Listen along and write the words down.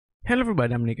Hello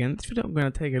everybody, I'm Nuget. In this video I'm going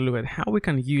to take a look at how we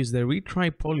can use the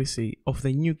retry policy of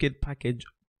the Nuget package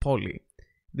poly.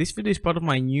 This video is part of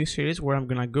my new series where I'm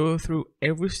going to go through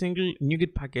every single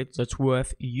Nuget package that's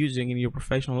worth using in your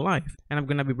professional life, and I'm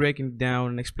going to be breaking it down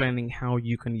and explaining how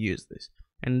you can use this.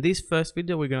 And in this first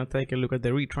video we're going to take a look at the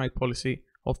retry policy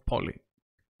of poly.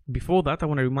 Before that, I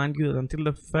want to remind you that until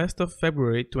the 1st of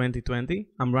February 2020,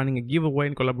 I'm running a giveaway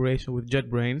in collaboration with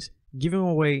JetBrains, giving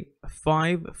away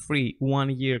 5 free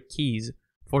 1-year keys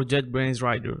for JetBrains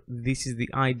Rider. This is the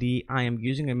ID I am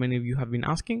using and many of you have been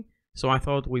asking, so I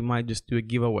thought we might just do a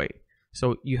giveaway.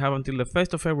 So you have until the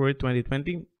 1st of February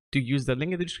 2020 to use the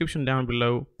link in the description down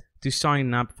below to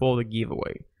sign up for the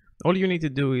giveaway. All you need to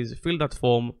do is fill that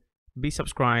form, be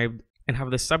subscribed, and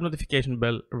have the sub notification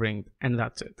bell ring, and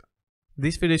that's it.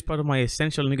 This video is part of my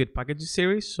Essential Nuget Packages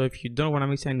series, so if you don't want to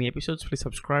miss any episodes, please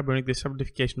subscribe and ring the sub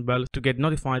notification bell to get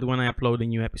notified when I upload a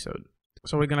new episode.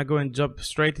 So we're going to go and jump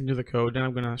straight into the code, and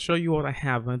I'm going to show you what I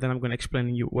have, and then I'm going to explain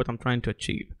to you what I'm trying to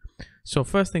achieve. So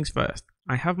first things first,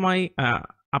 I have my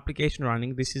application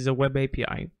running. This is a web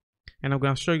API, and I'm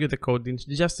going to show you the code in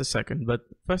just a second, but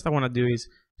first I want to do is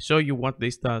show you what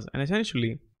this does. And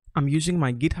essentially, I'm using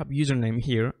my GitHub username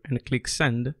here and click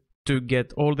send to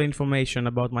get all the information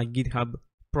about my GitHub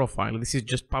profile. This is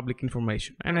just public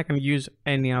information, and I can use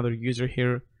any other user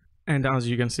here, and as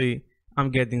you can see I'm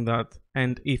getting that,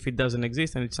 and if it doesn't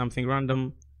exist and it's something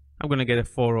random, I'm gonna get a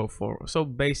 404. So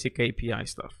basic API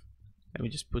stuff. Let me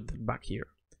just put that back here.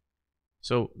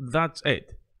 So that's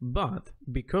it. But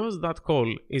because that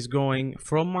call is going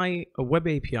from my web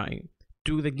API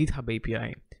to the GitHub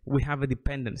API, we have a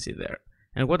dependency there,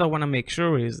 and what I want to make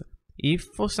sure is if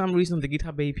for some reason the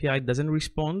GitHub API doesn't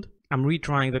respond, I'm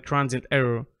retrying the transient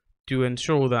error to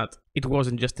ensure that it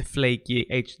wasn't just a flaky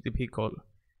HTTP call.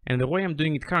 And the way I'm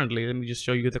doing it currently, let me just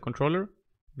show you the controller.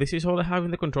 This is all I have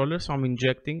in the controller, so I'm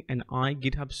injecting an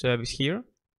GitHub service here,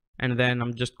 and then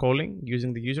I'm just calling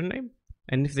using the username.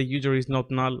 And if the user is not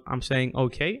null, I'm saying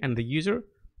OK and the user,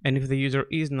 and if the user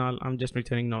is null, I'm just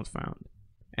returning not found.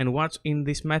 And what's in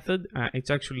this method?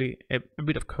 It's actually a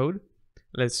bit of code.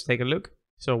 Let's take a look.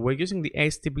 So we're using the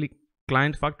HTTP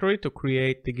client factory to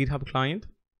create the GitHub client,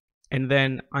 and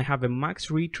then I have a max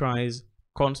retries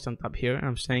constant up here, and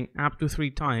I'm saying up to 3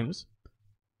 times.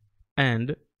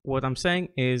 And what I'm saying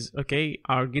is, okay,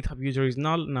 our GitHub user is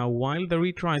null. Now while the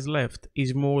retries left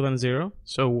is more than 0,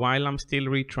 so while I'm still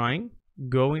retrying,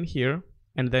 go in here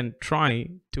and then try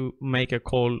to make a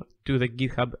call to the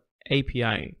GitHub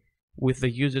API with the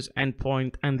user's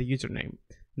endpoint and the username.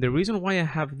 The reason why I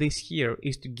have this here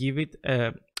is to give it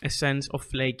a sense of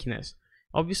flakiness.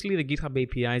 Obviously the GitHub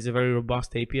API is a very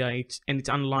robust API, and it's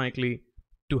unlikely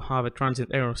to have a transient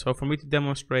error. So for me to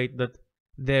demonstrate that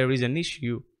there is an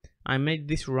issue, I made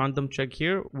this random check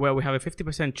here where we have a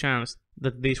 50% chance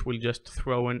that this will just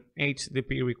throw an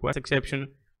HTTP request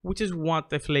exception, which is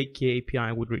what a flaky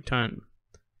API would return.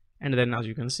 And then as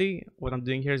you can see, what I'm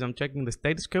doing here is I'm checking the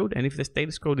status code, and if the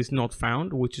status code is not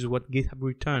found, which is what GitHub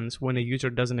returns when a user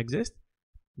doesn't exist,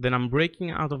 then I'm breaking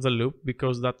out of the loop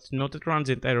because that's not a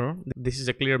transient error. This is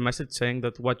a clear message saying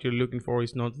that what you're looking for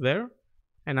is not there,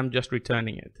 and I'm just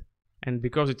returning it. And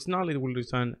because it's null, it will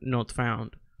return not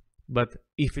found. But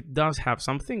if it does have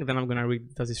something, then I'm going to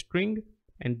read it as a string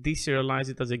and deserialize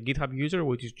it as a GitHub user,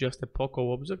 which is just a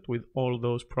POCO object with all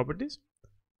those properties.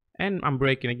 And I'm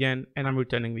breaking again, and I'm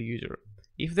returning the user.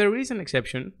 If there is an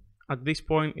exception, at this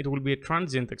point it will be a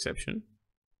transient exception,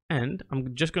 and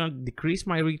I'm just going to decrease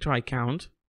my retry count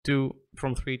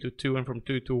from 3 to 2 and from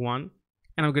 2 to 1,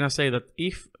 and I'm going to say that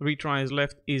if retries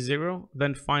left is 0,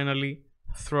 then finally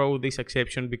throw this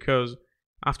exception, because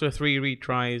after 3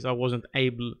 retries I wasn't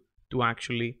able to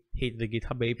actually hit the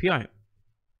GitHub API.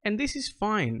 And this is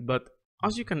fine, but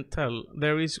as you can tell,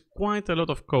 there is quite a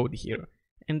lot of code here.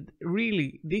 And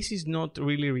really, this is not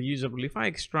really reusable. If I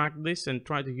extract this and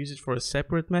try to use it for a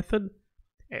separate method,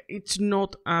 it's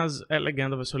not as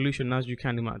elegant of a solution as you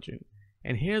can imagine.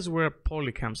 And here's where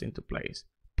Poly comes into place.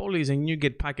 Poly is a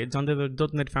Nuget package under the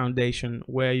 .NET Foundation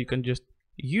where you can just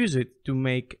use it to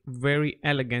make very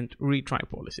elegant retry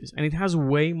policies. And it has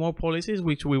way more policies,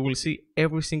 which we will see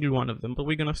every single one of them, but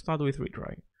we're going to start with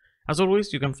retry. As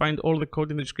always, you can find all the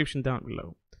code in the description down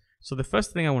below. So the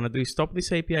first thing I want to do is stop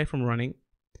this API from running,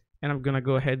 and I'm going to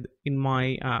go ahead in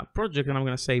my project, and I'm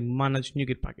going to say manage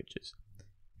Nuget packages,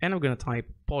 and I'm going to type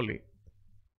poly.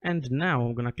 And now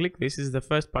I'm going to click this is the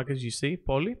first package you see,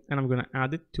 poly, and I'm going to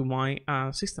add it to my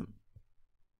system.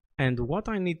 And what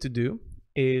I need to do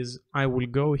is I will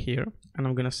go here and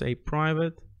I'm going to say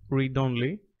private read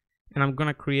only, and I'm going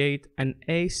to create an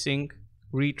async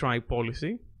retry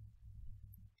policy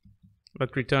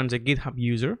that returns a GitHub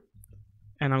user,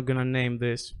 and I'm gonna name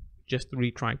this just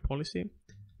retry policy,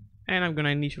 and I'm gonna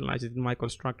initialize it in my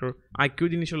constructor. I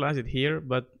could initialize it here,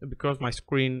 but because my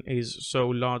screen is so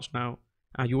large now,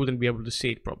 you wouldn't be able to see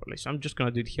it properly. So I'm just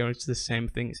gonna do it here. It's the same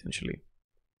thing essentially.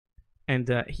 And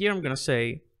here I'm gonna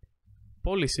say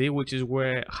policy, which is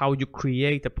how you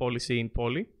create a policy in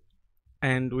Poly.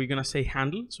 And we're gonna say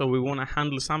handle. So we wanna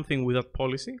handle something with that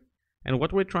policy. And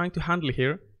what we're trying to handle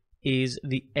here is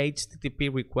the HTTP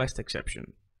request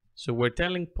exception. So we're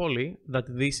telling Poly that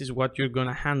this is what you're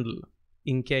gonna handle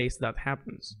in case that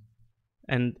happens.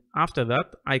 And after that,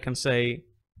 I can say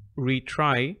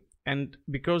retry. And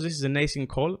because this is an async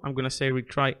call, I'm gonna say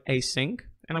retry async.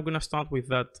 And I'm gonna start with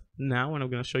that now, and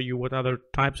I'm gonna show you what other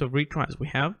types of retries we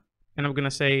have. And I'm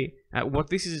gonna say what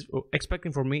this is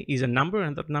expecting from me is a number,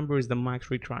 and that number is the max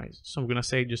retries. So I'm gonna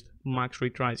say just max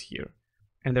retries here.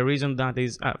 And the reason that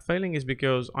is failing is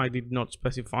because I did not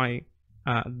specify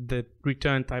the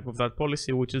return type of that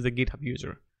policy, which is the GitHub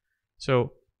user.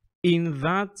 So in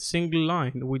that single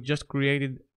line, we just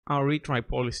created our retry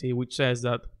policy, which says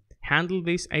that handle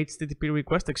this HTTP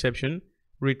request exception,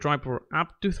 retry for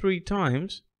up to 3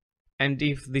 times, and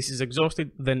if this is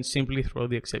exhausted, then simply throw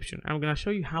the exception. I'm going to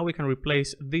show you how we can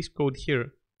replace this code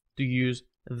here to use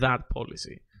that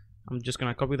policy. I'm just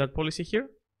going to copy that policy here,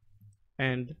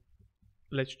 and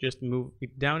let's just move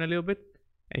it down a little bit.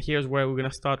 And here's where we're going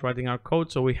to start writing our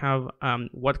code. So we have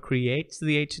what creates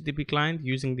the HTTP client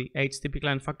using the HTTP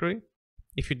client factory.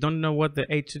 If you don't know what the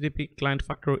HTTP client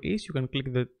factory is, you can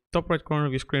click the top right corner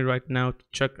of your screen right now to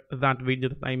check that video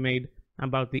that I made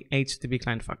about the HTTP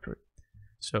client factory.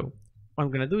 So what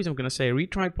I'm going to do is I'm going to say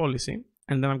retry policy,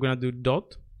 and then I'm going to do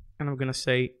dot, and I'm going to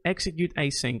say execute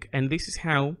async. And this is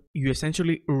how you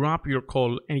essentially wrap your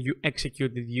call and you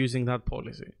execute it using that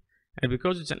policy. And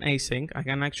because it's an async, I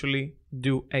can actually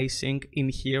do async in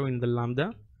here in the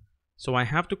lambda. So I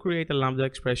have to create a lambda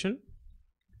expression.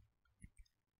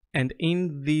 And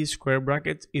in these square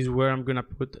brackets is where I'm going to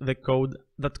put the code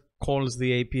that calls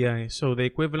the API. So the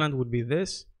equivalent would be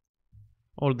this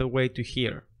all the way to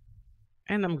here.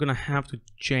 And I'm going to have to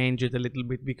change it a little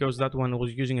bit because that one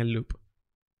was using a loop.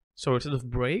 So instead of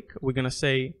break, we're going to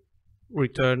say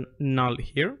return null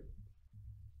here.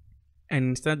 And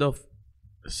instead of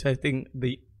setting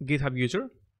the GitHub user,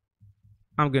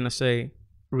 I'm going to say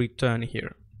return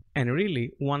here. And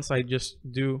really, once I just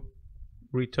do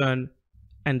return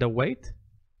and await,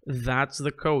 that's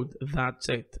the code, that's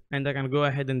it. And I can go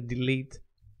ahead and delete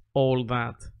all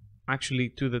that actually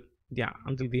to the,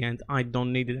 until the end. I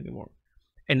don't need it anymore.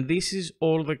 And this is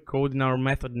all the code in our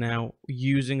method now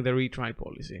using the retry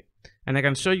policy. And I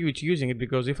can show you it's using it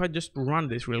because if I just run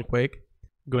this real quick,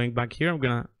 going back here, I'm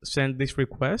gonna send this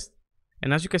request.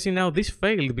 And as you can see now, this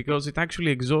failed because it actually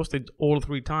exhausted all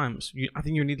 3 times. I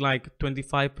think you need like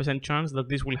 25% chance that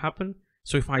this will happen.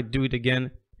 So if I do it again,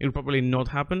 it will probably not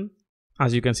happen.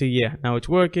 As you can see, now it's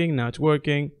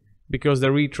working, because the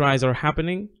retries are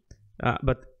happening.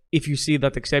 But if you see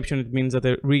that exception, it means that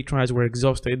the retries were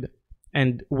exhausted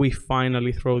and we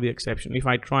finally throw the exception. If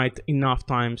I try it enough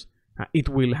times, it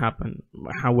will happen.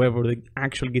 However, the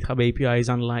actual GitHub API is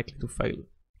unlikely to fail.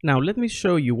 Now, let me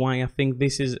show you why I think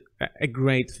this is a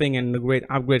great thing and a great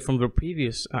upgrade from the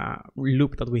previous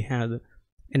loop that we had.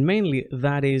 And mainly,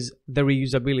 that is the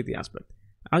reusability aspect.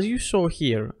 As you saw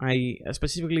here, I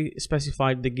specifically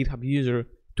specified the GitHub user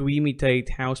to imitate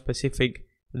how specific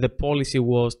the policy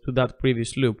was to that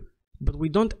previous loop. But we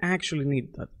don't actually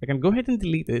need that. I can go ahead and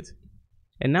delete it.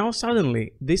 And now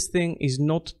suddenly, this thing is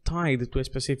not tied to a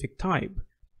specific type.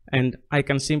 And I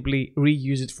can simply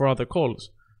reuse it for other calls.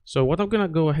 So what I'm going to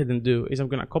go ahead and do is I'm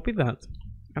going to copy that.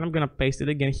 And I'm going to paste it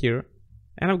again here.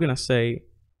 And I'm going to say,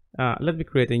 let me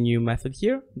create a new method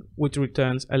here, which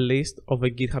returns a list of a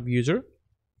GitHub user.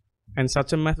 And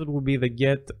such a method will be the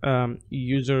get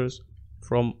users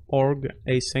from org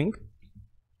async.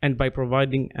 And by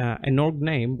providing an org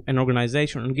name, an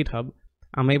organization on GitHub,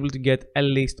 I'm able to get a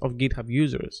list of GitHub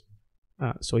users.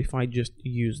 So if I just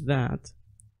use that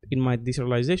in my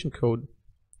deserialization code,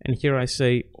 and here I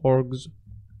say orgs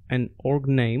and org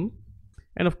name,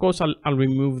 and of course I'll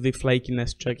remove the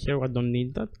flakiness check here. I don't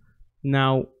need that.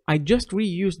 Now I just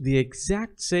reused the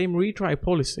exact same retry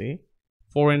policy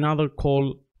for another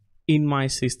call in my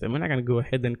system, and I can go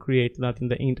ahead and create that in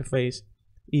the interface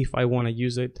if I want to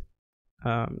use it.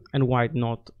 And why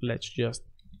not? Let's just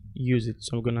use it.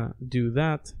 So I'm gonna do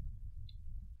that,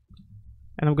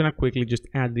 and I'm gonna quickly just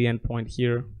add the endpoint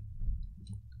here.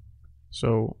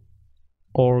 So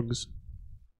orgs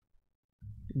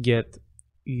get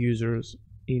users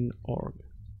in org,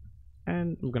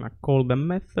 and I'm gonna call the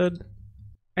method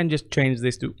and just change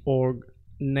this to org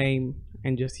name,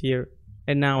 and just here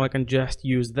And now I can just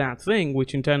use that thing,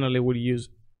 which internally will use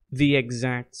the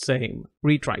exact same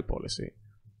retry policy.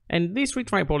 And this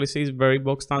retry policy is very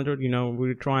bog standard.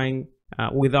 We're retrying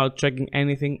without checking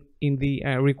anything in the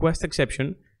request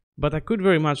exception, but I could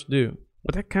very much do.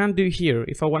 What I can do here,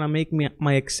 if I want to make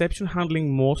my exception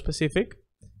handling more specific,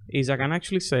 is I can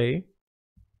actually say,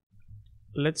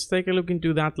 let's take a look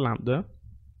into that lambda,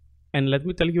 and let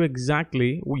me tell you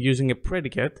exactly, using a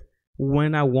predicate,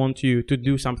 when I want you to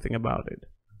do something about it,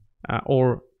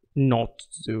 or not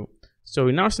to do. So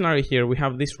in our scenario here, we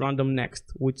have this random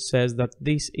next, which says that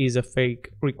this is a fake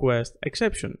request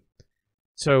exception.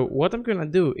 So what I'm gonna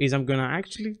do is I'm gonna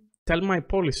actually tell my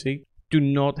policy to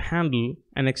not handle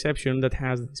an exception that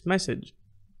has this message.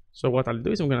 So what I'll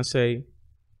do is I'm gonna say,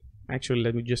 actually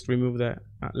let me just remove the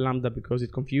lambda because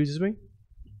it confuses me.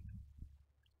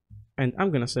 And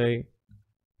I'm gonna say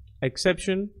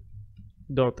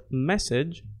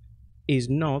exception.message is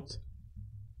not,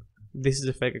 this is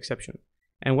a fake exception.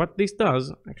 And what this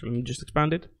does, actually let me just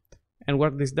expand it. And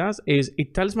what this does is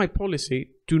it tells my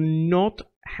policy to not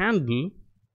handle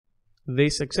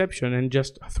this exception and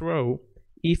just throw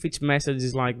if its message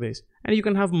is like this. And you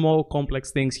can have more complex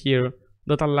things here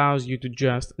that allows you to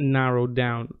just narrow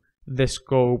down the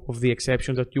scope of the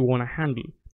exceptions that you want to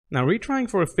handle. Now, retrying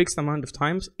for a fixed amount of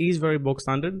times is very bog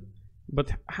standard,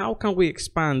 but how can we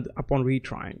expand upon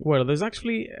retrying? Well, there's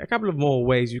actually a couple of more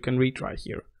ways you can retry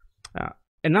here.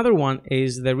 Another one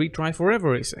is the retry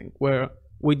forever async, where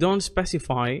we don't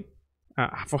specify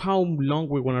for how long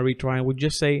we want to retry, and we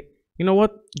just say, you know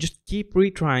what, just keep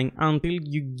retrying until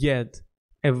you get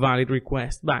a valid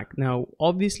request back. Now,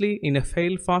 obviously, in a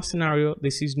fail fast scenario,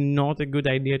 this is not a good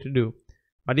idea to do.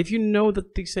 But if you know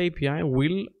that this API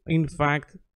will, in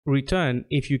fact, return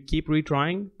if you keep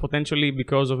retrying, potentially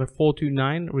because of a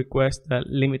 429 request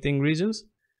limiting reasons,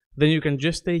 then you can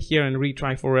just stay here and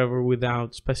retry forever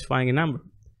without specifying a number.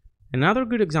 Another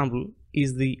good example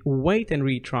is the wait and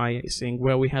retry async,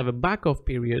 where we have a backoff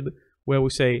period where we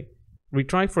say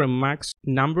retry for a max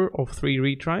number of 3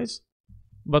 retries,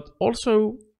 but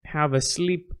also have a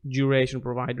sleep duration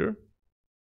provider.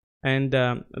 And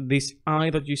this I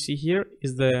that you see here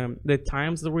is the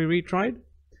times that we retried.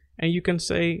 And you can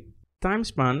say time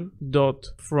span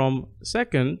dot from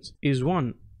seconds is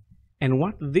 1. And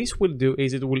what this will do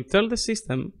is it will tell the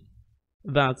system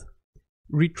that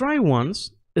retry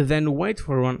once, then wait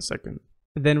for 1 second,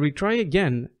 then retry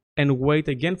again and wait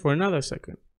again for another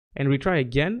second, and retry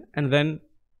again, and then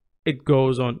it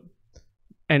goes on.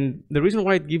 And the reason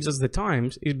why it gives us the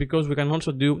times is because we can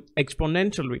also do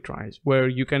exponential retries, where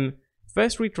you can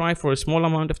first retry for a small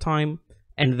amount of time,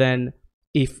 and then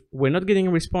if we're not getting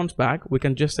a response back, we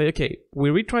can just say, okay, we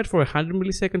retried for 100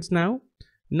 milliseconds now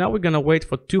we're gonna wait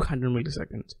for 200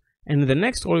 milliseconds. And in the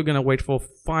next one, we're gonna wait for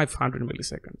 500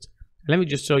 milliseconds. Let me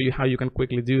just show you how you can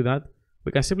quickly do that.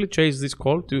 We can simply change this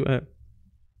call to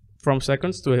from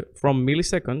seconds to from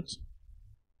milliseconds.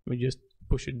 Let me just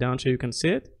push it down so you can see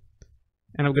it.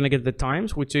 And I'm gonna get the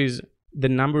times, which is the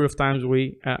number of times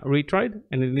we retried.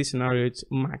 And in this scenario, it's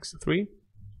max 3.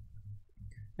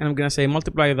 And I'm gonna say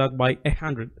multiply that by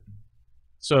 100.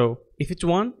 So if it's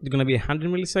 1, it's gonna be 100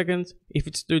 milliseconds. If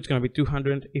it's 2, it's gonna be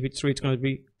 200. If it's 3, it's gonna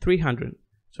be 300.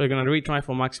 So you're gonna retry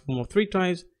for a maximum of 3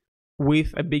 tries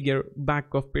with a bigger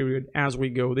backoff period as we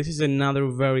go. This is another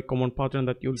very common pattern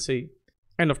that you'll see.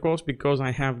 And of course, because I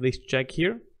have this check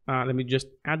here, let me just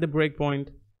add the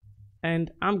breakpoint, and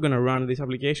I'm gonna run this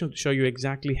application to show you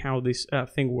exactly how this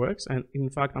thing works. And in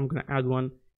fact, I'm gonna add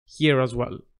one here as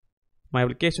well. My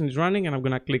application is running, and I'm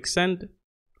gonna click send,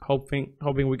 hoping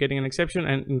we're getting an exception.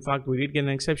 And in fact, we did get an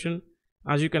exception.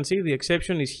 As you can see, the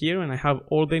exception is here, and I have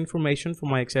all the information for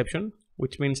my exception,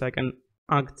 which means I can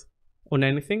act on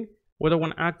anything. What I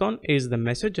want to act on is the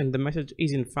message, and the message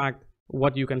is in fact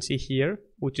what you can see here,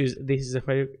 which is this is a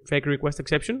fake request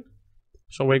exception.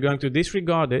 So we're going to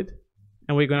disregard it,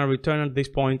 and we're going to return at this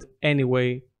point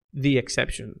anyway the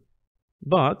exception.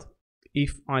 But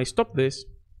if I stop this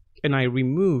and I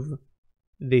remove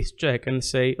this check and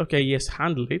say, okay, yes,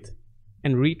 handle it,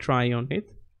 and retry on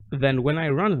it, then when I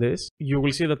run this, you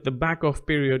will see that the backoff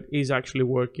period is actually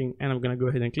working. And I'm going to go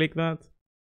ahead and click that,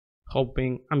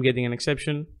 hoping I'm getting an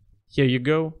exception. Here you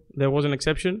go, there was an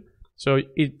exception. So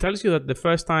it tells you that the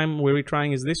first time we're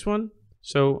retrying is this one.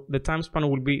 So the time span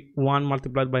will be 1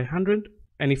 multiplied by 100.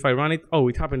 And if I run it, oh,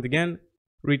 it happened again.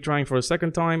 Retrying for a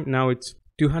second time, now it's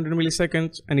 200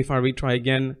 milliseconds. And if I retry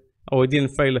again, oh, it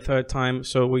didn't fail a third time.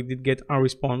 So we did get our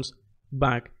response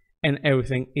back and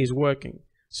everything is working.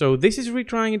 So this is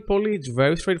retrying in Poly. It's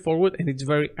very straightforward and it's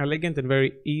very elegant and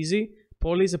very easy.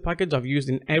 Poly is a package I've used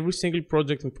in every single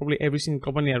project and probably every single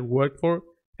company I've worked for.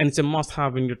 and it's a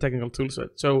must-have in your technical toolset.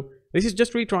 So this is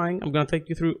just retrying. I'm going to take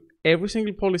you through every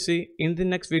single policy in the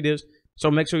next videos,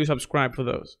 so make sure you subscribe for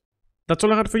those. That's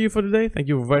all I had for you for today. Thank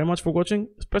you very much for watching.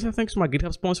 Special thanks to my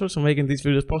GitHub sponsors for making these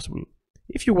videos possible.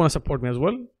 If you want to support me as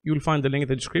well, you'll find the link in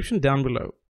the description down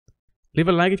below. Leave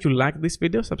a like if you liked this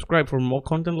video, subscribe for more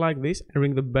content like this, and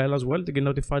ring the bell as well to get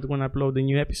notified when I upload a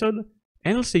new episode,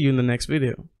 and I'll see you in the next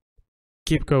video.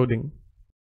 Keep coding.